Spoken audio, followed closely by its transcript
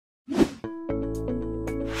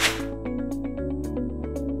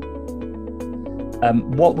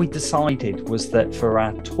What we decided was that for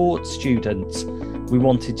our taught students, we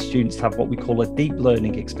wanted students to have what we call a deep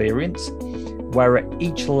learning experience, where at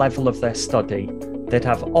each level of their study, they'd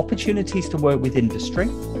have opportunities to work with industry,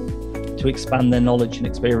 to expand their knowledge and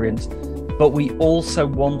experience. But we also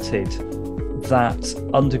wanted that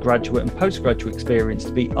undergraduate and postgraduate experience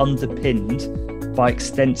to be underpinned by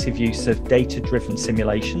extensive use of data-driven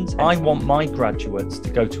simulations. I want my graduates to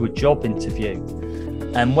go to a job interview,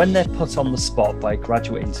 and when they're put on the spot by a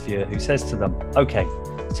graduate interviewer who says to them, okay,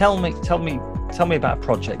 tell me about a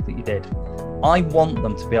project that you did. I want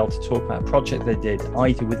them to be able to talk about a project they did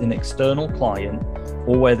either with an external client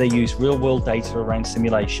or where they use real world data around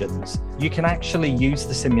simulations. You can actually use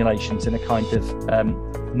the simulations in a kind of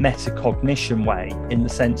metacognition way, in the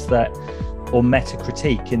sense that, or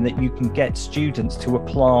metacritique, in that you can get students to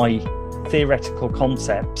apply theoretical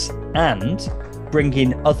concepts and bring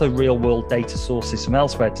in other real world data sources from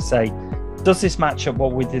elsewhere to say, does this match up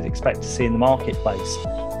what we did expect to see in the marketplace?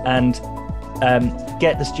 And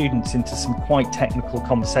get the students into some quite technical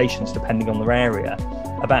conversations, depending on their area,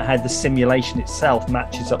 about how the simulation itself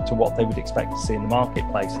matches up to what they would expect to see in the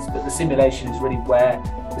marketplace. But the simulation is really where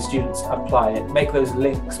the students apply it, make those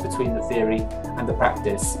links between the theory and the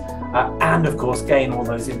practice, and of course gain all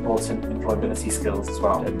those important employability skills as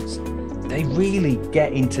well. They really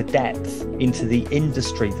get into depth into the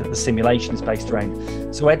industry that the simulation is based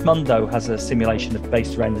around. So Edmundo has a simulation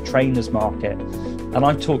based around the trainers market. And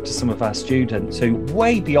I've talked to some of our students who,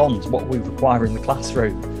 way beyond what we require in the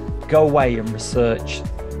classroom, go away and research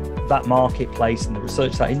that marketplace and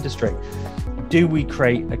research that industry. Do we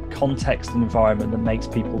create a context and environment that makes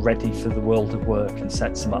people ready for the world of work and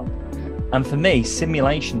sets them up? And for me,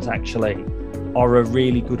 simulations actually are a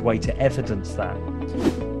really good way to evidence that.